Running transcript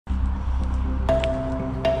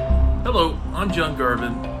Hello, I'm John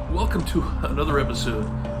Garvin. Welcome to another episode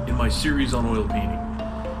in my series on oil painting.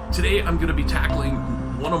 Today I'm going to be tackling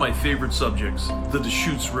one of my favorite subjects, the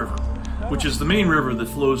Deschutes River, which is the main river that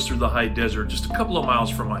flows through the high desert just a couple of miles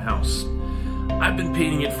from my house. I've been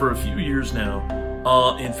painting it for a few years now.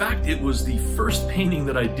 In fact, it was the first painting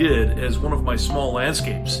that I did as one of my small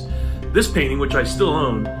landscapes. This painting, which I still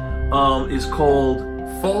own, is called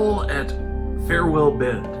Fall at Farewell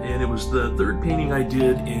Bend, and it was the third painting I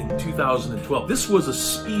did in 2012. This was a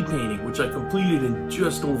speed painting, which I completed in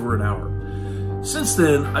just over an hour. Since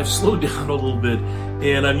then, I've slowed down a little bit,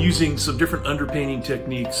 and I'm using some different underpainting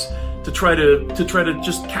techniques to try to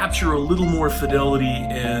just capture a little more fidelity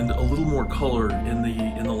and a little more color in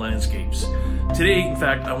the landscapes. Today, in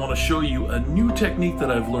fact, I want to show you a new technique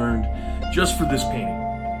that I've learned just for this painting.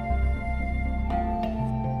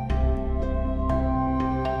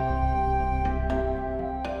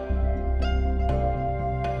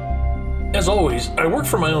 As always, I work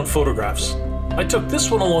for my own photographs. I took this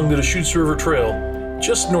one along the Deschutes River Trail,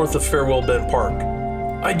 just north of Farewell Bend Park.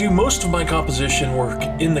 I do most of my composition work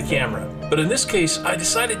in the camera, but in this case, I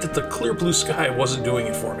decided that the clear blue sky wasn't doing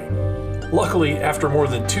it for me. Luckily, after more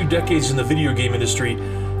than 2 decades in the video game industry,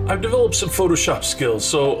 I've developed some Photoshop skills,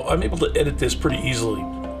 so I'm able to edit this pretty easily.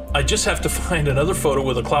 I just have to find another photo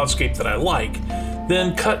with a cloudscape that I like,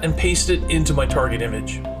 then cut and paste it into my target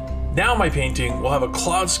image. Now my painting will have a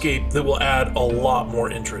cloudscape that will add a lot more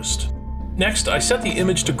interest. Next, I set the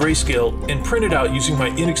image to grayscale and print it out using my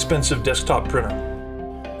inexpensive desktop printer.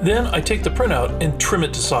 Then I take the printout and trim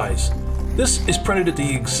it to size. This is printed at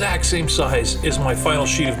the exact same size as my final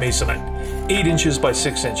sheet of masonite, 8 inches by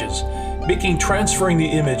 6 inches, making transferring the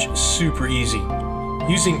image super easy.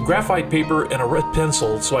 Using graphite paper and a red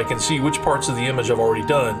pencil so I can see which parts of the image I've already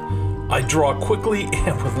done, I draw quickly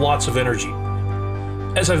and with lots of energy.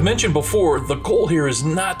 As I've mentioned before, the goal here is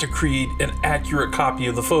not to create an accurate copy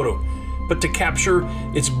of the photo, but to capture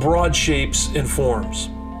its broad shapes and forms.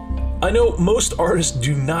 I know most artists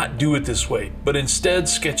do not do it this way, but instead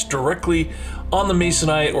sketch directly on the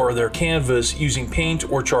masonite or their canvas using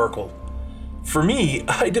paint or charcoal. For me,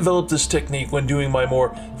 I developed this technique when doing my more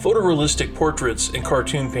photorealistic portraits and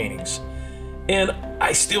cartoon paintings. And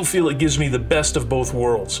I still feel it gives me the best of both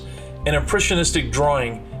worlds, an impressionistic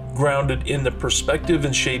drawing grounded in the perspective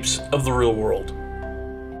and shapes of the real world.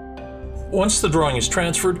 Once the drawing is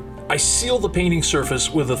transferred, I seal the painting surface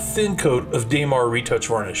with a thin coat of Damar retouch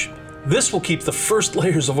varnish. This will keep the first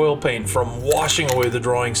layers of oil paint from washing away the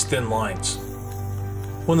drawing's thin lines.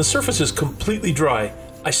 When the surface is completely dry,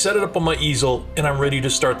 I set it up on my easel and I'm ready to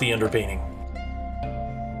start the underpainting.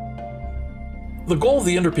 The goal of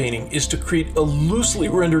the underpainting is to create a loosely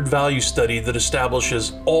rendered value study that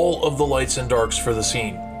establishes all of the lights and darks for the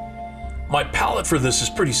scene. My palette for this is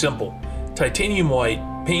pretty simple: titanium white,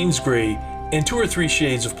 Payne's gray, and 2 or 3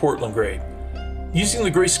 shades of Portland gray. Using the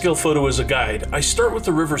grayscale photo as a guide, I start with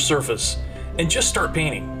the river surface and just start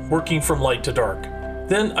painting, working from light to dark.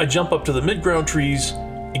 Then I jump up to the mid-ground trees,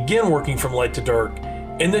 again working from light to dark,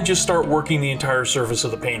 and then just start working the entire surface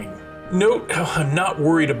of the painting. Note how I'm not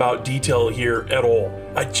worried about detail here at all.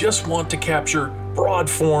 I just want to capture broad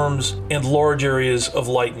forms and large areas of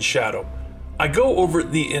light and shadow. I go over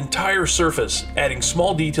the entire surface, adding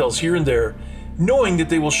small details here and there, knowing that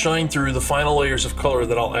they will shine through the final layers of color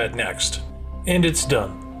that I'll add next. And it's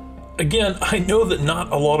done. Again, I know that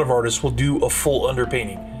not a lot of artists will do a full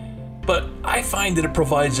underpainting, but I find that it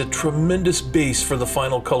provides a tremendous base for the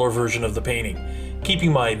final color version of the painting,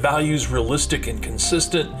 keeping my values realistic and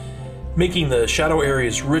consistent, making the shadow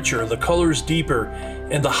areas richer, the colors deeper,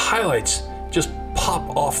 and the highlights just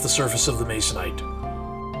pop off the surface of the masonite.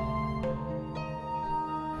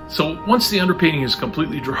 So once the underpainting is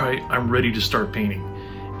completely dry, I'm ready to start painting.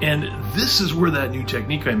 And this is where that new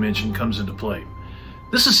technique I mentioned comes into play.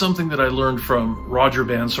 This is something that I learned from Roger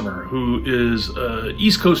Bansemer, who is an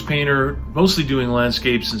East Coast painter, mostly doing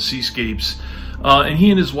landscapes and seascapes. And he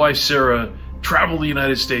and his wife, Sarah, travel the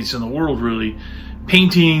United States and the world, really,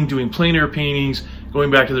 painting, doing plein air paintings,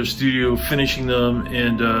 going back to their studio, finishing them,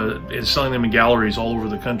 and selling them in galleries all over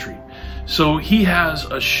the country. So he has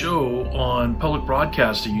a show on public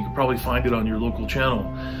broadcasting, you can probably find it on your local channel,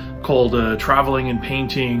 called Traveling and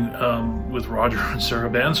Painting with Roger and Sarah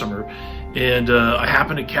Bansemer. And I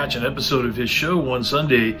happened to catch an episode of his show one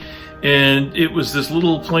Sunday, and it was this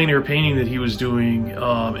little plein air painting that he was doing,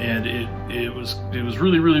 and it was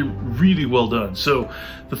really, really, really well done. So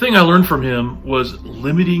the thing I learned from him was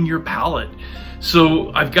limiting your palette.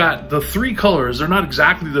 So I've got the 3 colors. They're not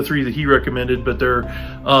exactly the 3 that he recommended, but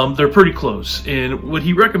they're pretty close. And what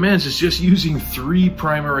he recommends is just using 3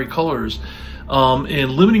 primary colors,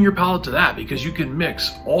 and limiting your palette to that, because you can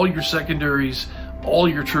mix all your secondaries, all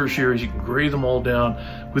your tertiaries, you can gray them all down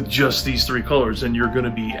with just these 3 colors, and you're going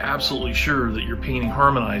to be absolutely sure that your painting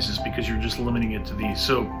harmonizes because you're just limiting it to these.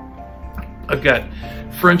 So I've got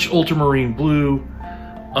French ultramarine blue,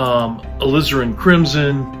 alizarin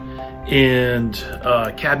crimson, and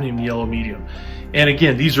cadmium yellow medium. And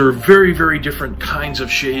again, these are very, very different kinds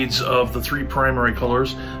of shades of the 3 primary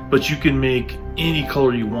colors, but you can make any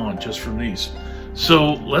color you want just from these.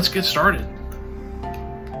 So let's get started.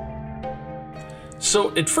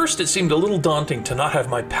 So at first it seemed a little daunting to not have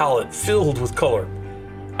my palette filled with color.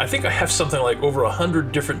 I think I have something like over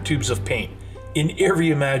 100 different tubes of paint in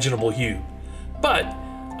every imaginable hue. But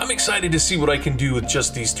I'm excited to see what I can do with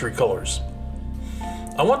just these 3 colors.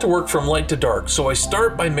 I want to work from light to dark, so I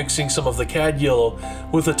start by mixing some of the cad yellow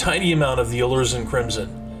with a tiny amount of the alizarin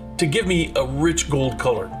crimson to give me a rich gold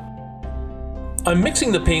color. I'm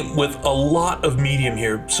mixing the paint with a lot of medium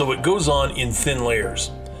here, so it goes on in thin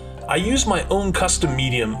layers. I use my own custom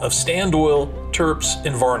medium of stand oil, terps,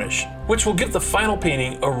 and varnish, which will give the final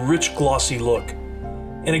painting a rich glossy look.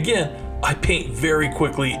 And again, I paint very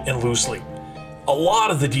quickly and loosely. A lot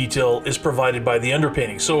of the detail is provided by the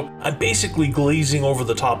underpainting, so I'm basically glazing over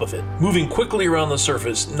the top of it, moving quickly around the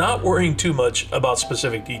surface, not worrying too much about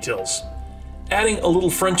specific details. Adding a little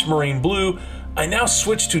French marine blue, I now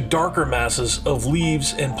switch to darker masses of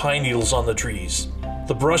leaves and pine needles on the trees,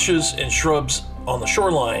 the brushes and shrubs on the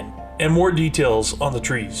shoreline, and more details on the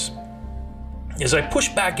trees. As I push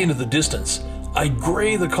back into the distance, I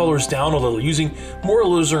gray the colors down a little using more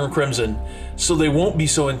alizarin crimson so they won't be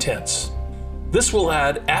so intense. This will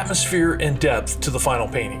add atmosphere and depth to the final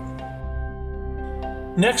painting.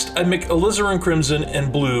 Next, I mix alizarin crimson and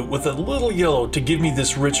blue with a little yellow to give me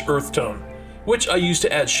this rich earth tone, which I use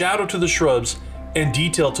to add shadow to the shrubs and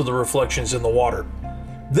detail to the reflections in the water.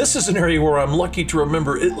 This is an area where I'm lucky to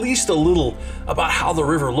remember at least a little about how the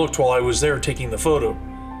river looked while I was there taking the photo.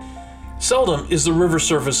 Seldom is the river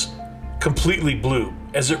surface completely blue,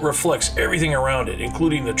 as it reflects everything around it,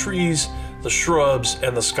 including the trees, the shrubs,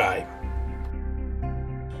 and the sky.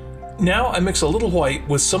 Now I mix a little white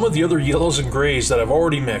with some of the other yellows and grays that I've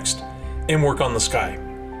already mixed and work on the sky.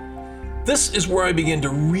 This is where I begin to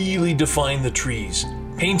really define the trees,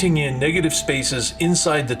 painting in negative spaces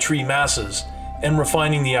inside the tree masses and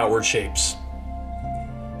refining the outward shapes.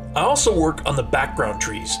 I also work on the background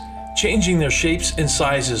trees, changing their shapes and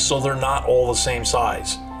sizes so they're not all the same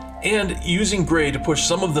size, and using gray to push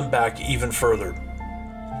some of them back even further.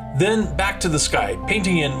 Then back to the sky,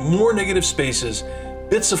 painting in more negative spaces,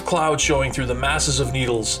 bits of cloud showing through the masses of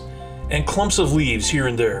needles, and clumps of leaves here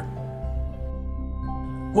and there.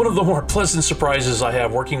 One of the more pleasant surprises I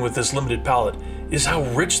have working with this limited palette is how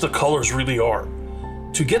rich the colors really are.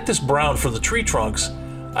 To get this brown for the tree trunks,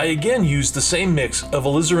 I again used the same mix of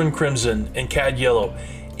alizarin crimson and cad yellow,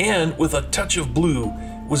 and with a touch of blue,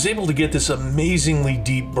 was able to get this amazingly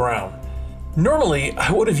deep brown. Normally,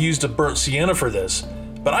 I would have used a burnt sienna for this,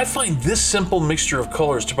 but I find this simple mixture of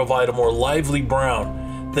colors to provide a more lively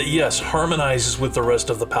brown that, yes, harmonizes with the rest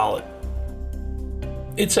of the palette.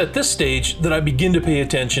 It's at this stage that I begin to pay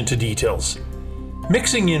attention to details.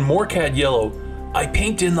 Mixing in more cad yellow, I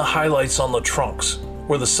paint in the highlights on the trunks,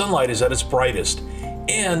 where the sunlight is at its brightest,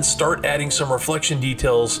 and start adding some reflection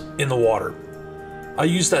details in the water. I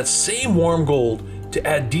use that same warm gold to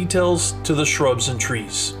add details to the shrubs and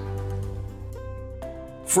trees.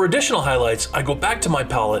 For additional highlights, I go back to my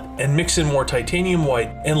palette and mix in more titanium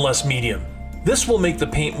white and less medium. This will make the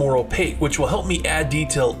paint more opaque, which will help me add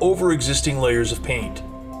detail over existing layers of paint.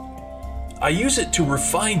 I use it to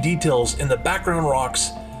refine details in the background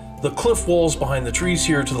rocks, the cliff walls behind the trees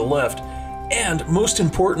here to the left, and most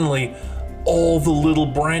importantly, all the little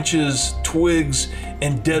branches, twigs,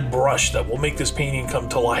 and dead brush that will make this painting come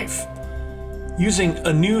to life. Using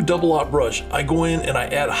a new double-aught brush, I go in and I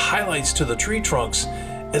add highlights to the tree trunks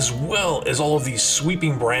as well as all of these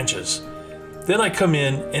sweeping branches. Then I come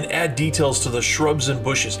in and add details to the shrubs and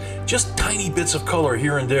bushes, just tiny bits of color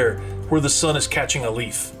here and there where the sun is catching a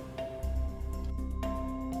leaf.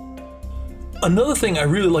 Another thing I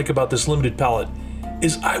really like about this limited palette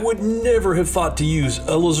is I would never have thought to use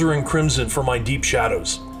alizarin crimson for my deep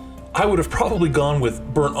shadows. I would have probably gone with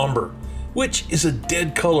burnt umber, which is a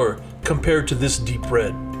dead color compared to this deep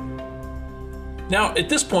red. Now at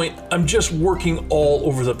this point, I'm just working all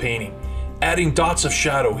over the painting, adding dots of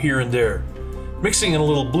shadow here and there. Mixing in a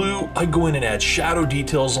little blue, I go in and add shadow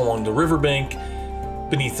details along the riverbank,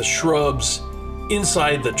 beneath the shrubs,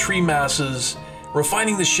 inside the tree masses,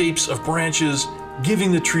 refining the shapes of branches,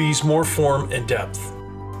 giving the trees more form and depth.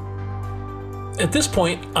 At this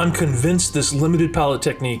point, I'm convinced this limited palette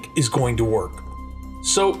technique is going to work.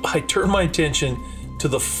 So I turn my attention to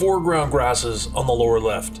the foreground grasses on the lower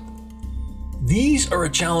left. These are a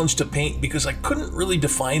challenge to paint because I couldn't really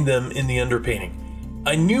define them in the underpainting.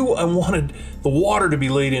 I knew I wanted the water to be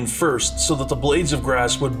laid in first so that the blades of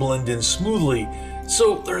grass would blend in smoothly,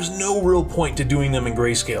 so there's no real point to doing them in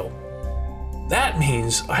grayscale. That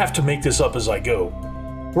means I have to make this up as I go.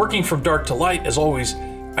 Working from dark to light, as always,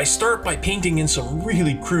 I start by painting in some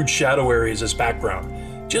really crude shadow areas as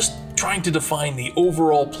background, just trying to define the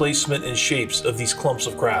overall placement and shapes of these clumps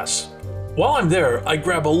of grass. While I'm there, I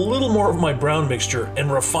grab a little more of my brown mixture and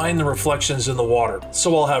refine the reflections in the water,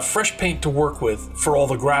 so I'll have fresh paint to work with for all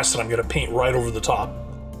the grass that I'm going to paint right over the top.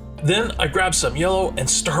 Then I grab some yellow and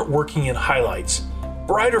start working in highlights.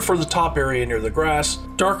 Brighter for the top area near the grass,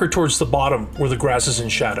 darker towards the bottom where the grass is in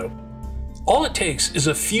shadow. All it takes is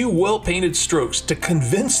a few well-painted strokes to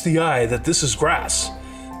convince the eye that this is grass.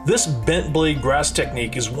 This bent blade grass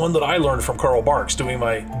technique is one that I learned from Carl Barks doing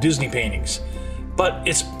my Disney paintings, but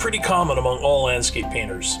it's pretty common among all landscape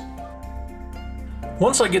painters.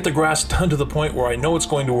 Once I get the grass done to the point where I know it's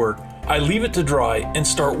going to work, I leave it to dry and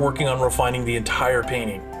start working on refining the entire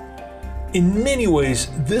painting. In many ways,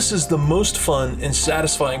 this is the most fun and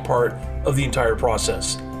satisfying part of the entire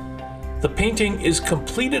process. The painting is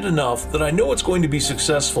completed enough that I know it's going to be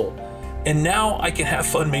successful, and now I can have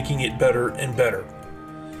fun making it better and better.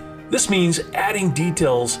 This means adding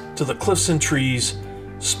details to the cliffs and trees,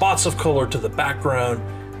 spots of color to the background,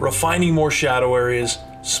 refining more shadow areas,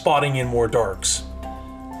 spotting in more darks.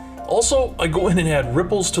 Also, I go in and add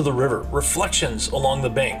ripples to the river, reflections along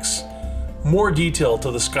the banks, more detail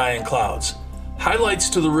to the sky and clouds, highlights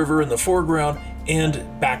to the river in the foreground and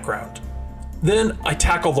background. Then I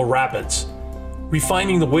tackle the rapids,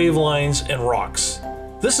 refining the wave lines and rocks.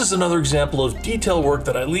 This is another example of detail work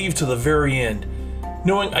that I leave to the very end,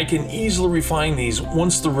 knowing I can easily refine these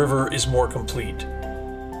once the river is more complete.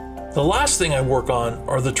 The last thing I work on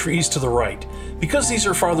are the trees to the right. Because these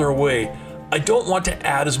are farther away, I don't want to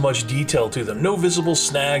add as much detail to them, no visible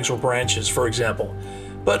snags or branches, for example,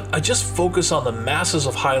 but I just focus on the masses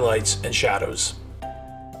of highlights and shadows.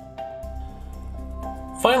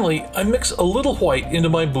 Finally, I mix a little white into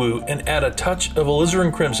my blue and add a touch of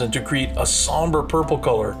alizarin crimson to create a somber purple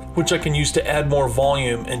color, which I can use to add more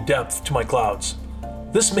volume and depth to my clouds.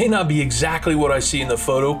 This may not be exactly what I see in the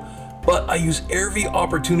photo, but I use every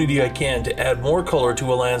opportunity I can to add more color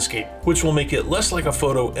to a landscape, which will make it less like a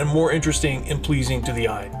photo and more interesting and pleasing to the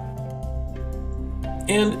eye.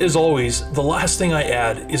 And as always, the last thing I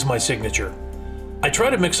add is my signature. I try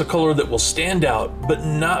to mix a color that will stand out but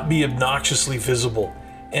not be obnoxiously visible,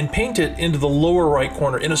 and paint it into the lower right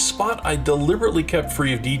corner in a spot I deliberately kept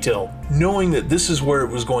free of detail, knowing that this is where it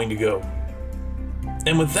was going to go.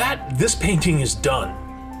 And with that, this painting is done.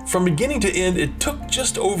 From beginning to end, it took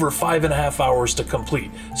just over 5.5 hours to complete,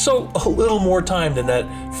 so a little more time than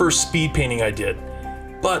that first speed painting I did.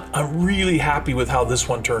 But I'm really happy with how this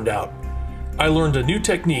one turned out. I learned a new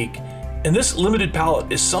technique, and this limited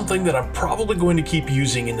palette is something that I'm probably going to keep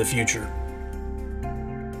using in the future.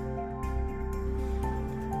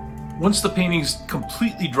 Once the painting's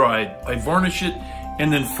completely dried, I varnish it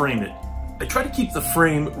and then frame it. I try to keep the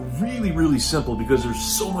frame really simple because there's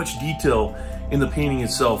so much detail in the painting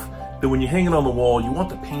itself that when you hang it on the wall, you want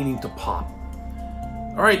the painting to pop.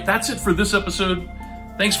 All right, that's it for this episode.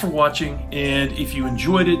 Thanks for watching, and if you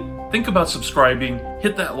enjoyed it, think about subscribing,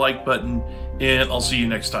 hit that like button, and I'll see you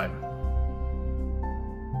next time.